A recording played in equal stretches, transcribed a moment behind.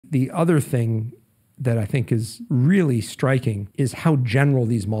the other thing that I think is really striking is how general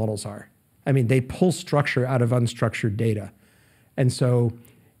these models are. I mean, they pull structure out of unstructured data. And so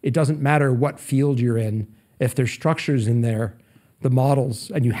it doesn't matter what field you're in, if there's structures in there, the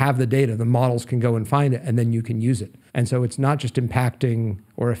models, and you have the data, the models can go and find it, and then you can use it. And so it's not just impacting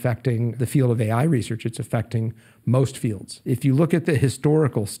or affecting the field of AI research, it's affecting most fields. If you look at the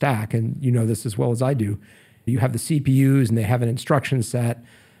historical stack, and you know this as well as I do, you have the CPUs and they have an instruction set,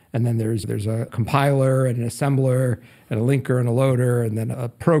 and then there's a compiler and an assembler and a linker and a loader and then a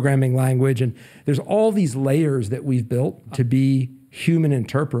programming language. And there's all these layers that we've built to be human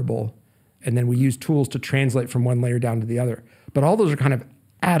interpretable. And then we use tools to translate from one layer down to the other. But all those are kind of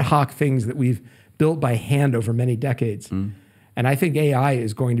ad hoc things that we've built by hand over many decades. And I think AI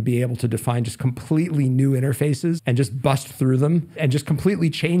is going to be able to define just completely new interfaces and just bust through them and just completely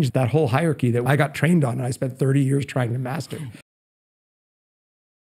change that whole hierarchy that I got trained on and I spent 30 years trying to master.